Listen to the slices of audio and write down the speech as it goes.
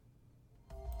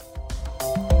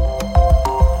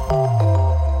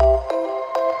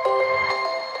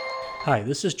Hi,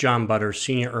 this is John Butters,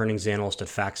 Senior Earnings Analyst at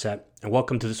FactSet, and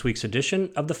welcome to this week's edition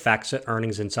of the FactSet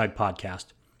Earnings Inside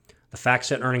Podcast. The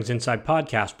FactSet Earnings Inside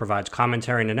Podcast provides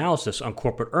commentary and analysis on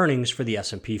corporate earnings for the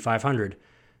S&P 500.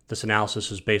 This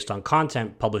analysis is based on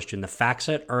content published in the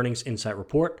FactSet Earnings Insight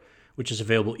Report, which is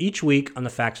available each week on the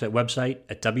FactSet website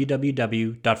at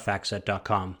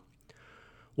www.factset.com.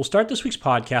 We'll start this week's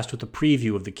podcast with a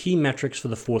preview of the key metrics for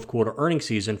the fourth quarter earnings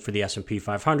season for the S&P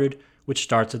 500, which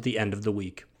starts at the end of the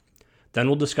week. Then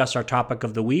we'll discuss our topic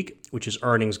of the week, which is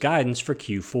earnings guidance for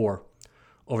Q4.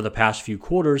 Over the past few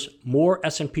quarters, more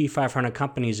S&P 500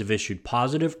 companies have issued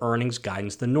positive earnings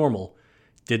guidance than normal.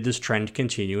 Did this trend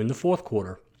continue in the fourth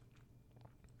quarter?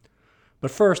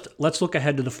 But first, let's look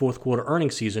ahead to the fourth quarter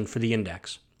earnings season for the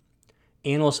index.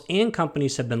 Analysts and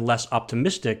companies have been less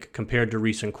optimistic compared to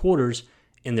recent quarters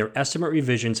in their estimate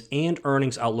revisions and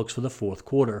earnings outlooks for the fourth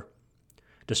quarter.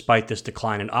 Despite this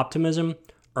decline in optimism,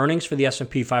 earnings for the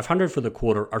S&P 500 for the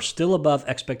quarter are still above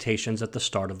expectations at the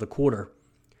start of the quarter.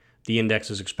 The index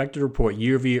is expected to report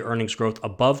year-over-year earnings growth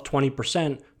above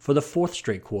 20% for the fourth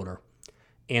straight quarter.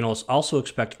 Analysts also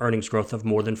expect earnings growth of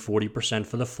more than 40%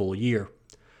 for the full year.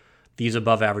 These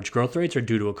above-average growth rates are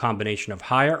due to a combination of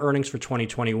higher earnings for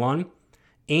 2021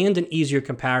 and an easier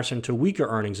comparison to weaker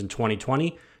earnings in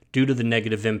 2020 due to the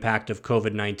negative impact of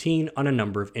COVID-19 on a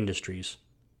number of industries.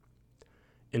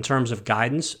 In terms of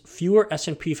guidance, fewer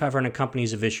S&P 500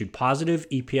 companies have issued positive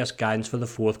EPS guidance for the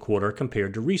fourth quarter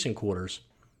compared to recent quarters.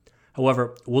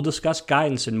 However, we'll discuss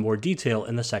guidance in more detail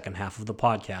in the second half of the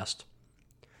podcast.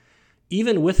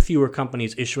 Even with fewer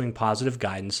companies issuing positive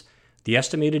guidance, the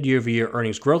estimated year-over-year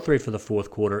earnings growth rate for the fourth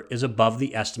quarter is above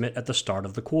the estimate at the start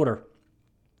of the quarter.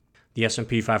 The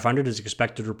S&P 500 is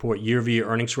expected to report year-over-year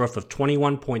earnings growth of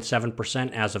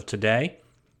 21.7% as of today,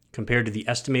 compared to the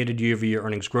estimated year-over-year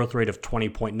earnings growth rate of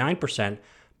 20.9%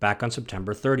 back on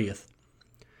September 30th.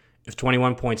 If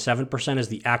 21.7% is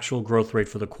the actual growth rate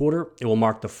for the quarter, it will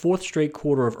mark the fourth straight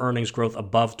quarter of earnings growth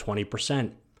above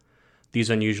 20%. These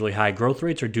unusually high growth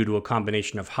rates are due to a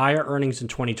combination of higher earnings in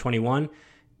 2021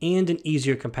 and an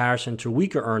easier comparison to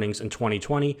weaker earnings in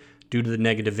 2020 due to the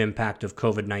negative impact of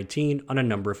COVID-19 on a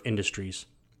number of industries.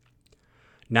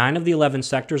 9 of the 11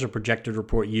 sectors are projected to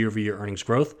report year-over-year earnings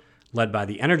growth, led by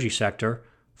the energy sector,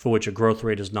 for which a growth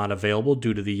rate is not available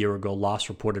due to the year-ago loss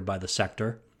reported by the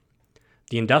sector,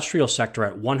 the industrial sector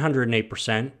at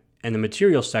 108%, and the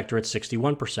materials sector at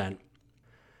 61%.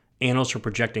 Analysts are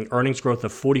projecting earnings growth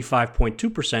of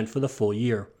 45.2% for the full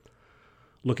year.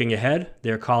 Looking ahead,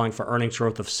 they are calling for earnings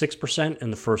growth of 6% in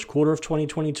the first quarter of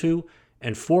 2022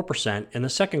 and 4% in the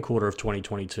second quarter of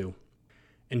 2022.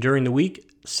 And during the week,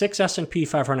 6 S&P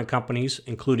 500 companies,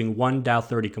 including 1 Dow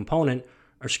 30 component,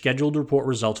 are scheduled to report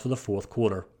results for the fourth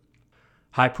quarter.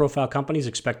 High-profile companies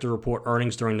expected to report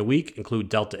earnings during the week include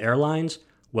Delta Airlines,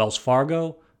 Wells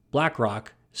Fargo,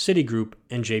 BlackRock, Citigroup,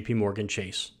 and JP Morgan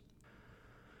Chase.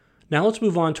 Now let's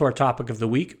move on to our topic of the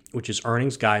week, which is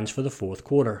earnings guidance for the fourth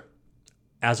quarter.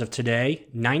 As of today,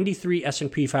 93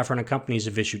 S&P 500 companies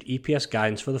have issued EPS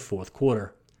guidance for the fourth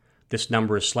quarter. This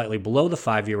number is slightly below the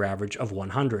 5-year average of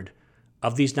 100.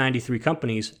 Of these 93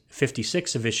 companies,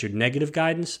 56 have issued negative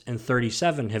guidance and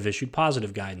 37 have issued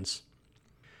positive guidance.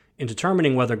 In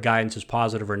determining whether guidance is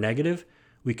positive or negative,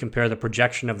 we compare the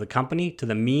projection of the company to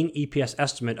the mean EPS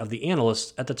estimate of the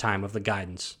analysts at the time of the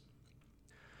guidance.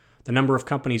 The number of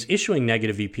companies issuing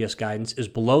negative EPS guidance is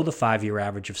below the 5-year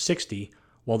average of 60,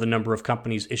 while the number of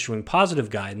companies issuing positive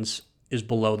guidance is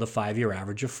below the 5-year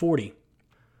average of 40.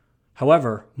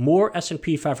 However, more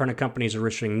S&P 500 companies are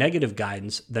issuing negative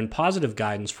guidance than positive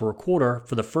guidance for a quarter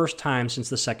for the first time since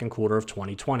the second quarter of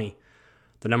 2020.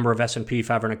 The number of S&P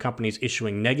 500 companies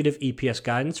issuing negative EPS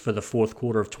guidance for the fourth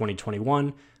quarter of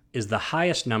 2021 is the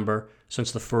highest number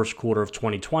since the first quarter of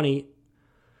 2020.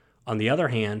 On the other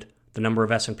hand, the number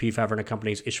of S&P 500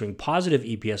 companies issuing positive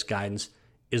EPS guidance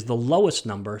is the lowest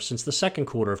number since the second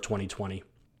quarter of 2020.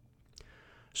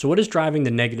 So what is driving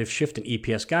the negative shift in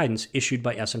EPS guidance issued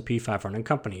by S&P 500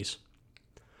 companies?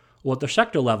 Well, at the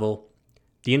sector level,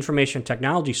 the information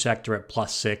technology sector at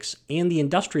 +6 and the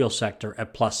industrial sector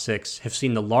at +6 have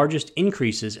seen the largest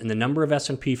increases in the number of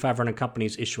S&P 500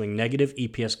 companies issuing negative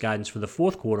EPS guidance for the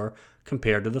fourth quarter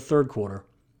compared to the third quarter.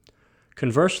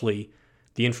 Conversely,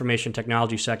 the information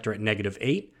technology sector at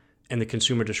 -8 and the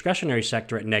consumer discretionary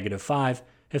sector at -5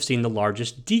 have seen the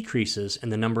largest decreases in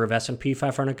the number of S&P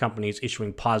 500 companies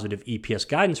issuing positive EPS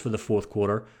guidance for the fourth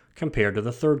quarter compared to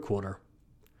the third quarter.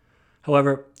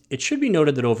 However, it should be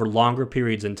noted that over longer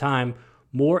periods in time,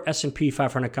 more S&P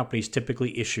 500 companies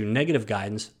typically issue negative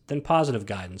guidance than positive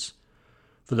guidance.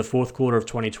 For the fourth quarter of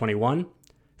 2021,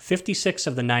 56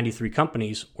 of the 93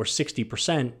 companies, or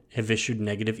 60%, have issued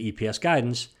negative EPS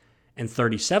guidance, and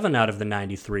 37 out of the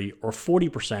 93, or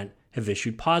 40%, have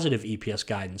issued positive EPS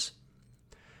guidance.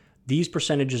 These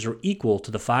percentages are equal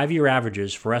to the 5-year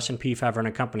averages for S&P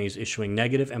 500 companies issuing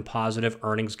negative and positive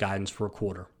earnings guidance for a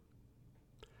quarter.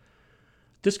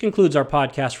 This concludes our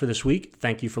podcast for this week.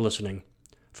 Thank you for listening.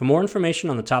 For more information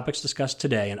on the topics discussed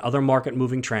today and other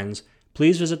market-moving trends,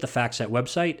 please visit the FactSet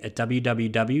website at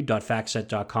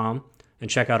www.factset.com and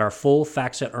check out our full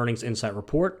FactSet Earnings Insight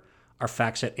Report, our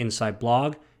FactSet Insight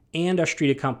blog, and our Street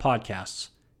Account podcasts.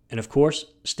 And of course,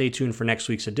 stay tuned for next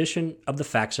week's edition of the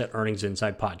FactSet Earnings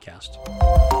Insight Podcast.